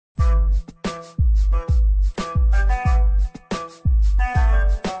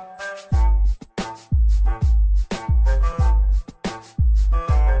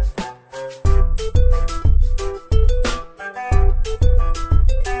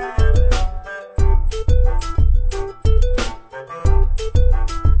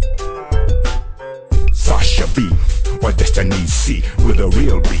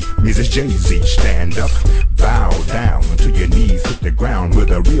Jay-Z, stand up, bow down to your knees, hit the ground with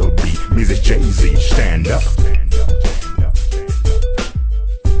a real beat. Mrs. Jay-Z, stand up.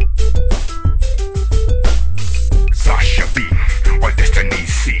 Sasha B, or Destiny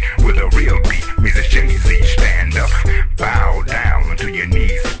C, with a real beat. Mrs. Jay-Z, stand up, bow down to your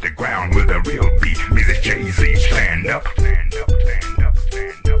knees, hit the ground with a real beat. Mrs. Jay-Z, stand up. Stand up, stand up,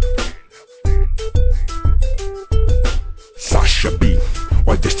 stand up. Sasha B,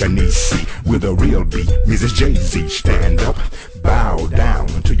 or Destiny C, with a real beat. Mrs. Jay-Z, stand up, bow down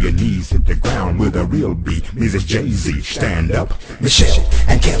to your knees, hit the ground with a real beat. Mrs. Jay-Z, stand up. Michelle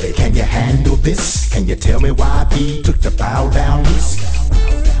and Kelly, can you handle this? Can you tell me why B took the bow down risk?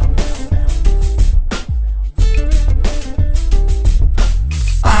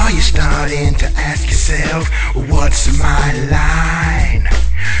 Are you starting to ask yourself, what's my line?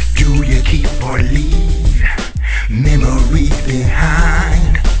 Do you keep or leave memories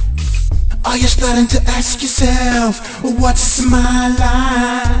behind? Are you starting to ask yourself, what's my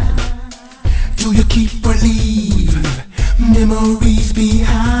line? Do you keep or leave memories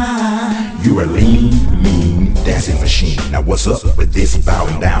behind? You're a lean, mean dancing machine. Now what's up with this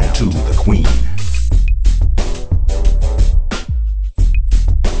bowing down to the queen?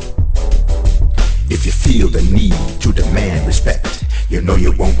 If you feel the need to demand respect, you know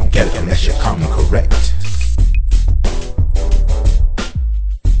you won't get it unless you come correct.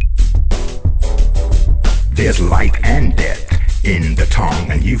 There's life and death in the tongue,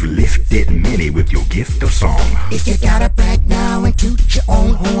 and you've lifted many with your gift of song. If you gotta brag now and toot your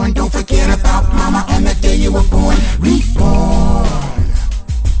own horn, don't forget about mama and the day you were born. Reborn.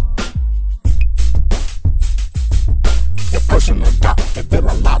 Your personal doc reveal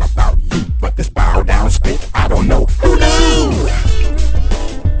a lot about you, but this bow down spit, I don't know. Who knew?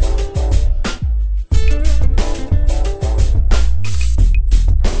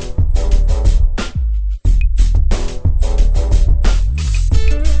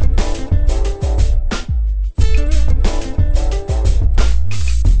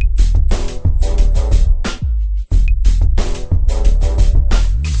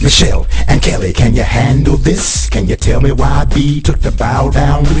 Michelle and Kelly, can you handle this? Can you tell me why B took the bow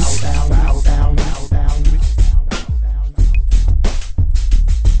down risk?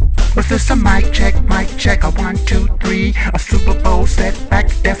 Was this a mic check, a 1, 2, 3? A Super Bowl setback,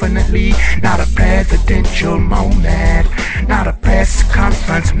 definitely not a presidential moment, not a press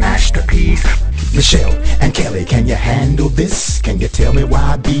conference masterpiece. Michelle and Kelly, can you handle this? Can you tell me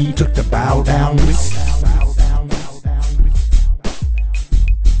why B took the bow down risk?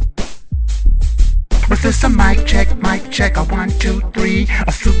 Was this a mic check, a 1, 2, 3?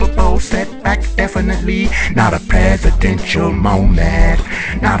 A Super Bowl setback, definitely not a presidential moment,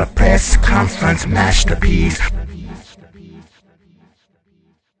 not a press conference masterpiece.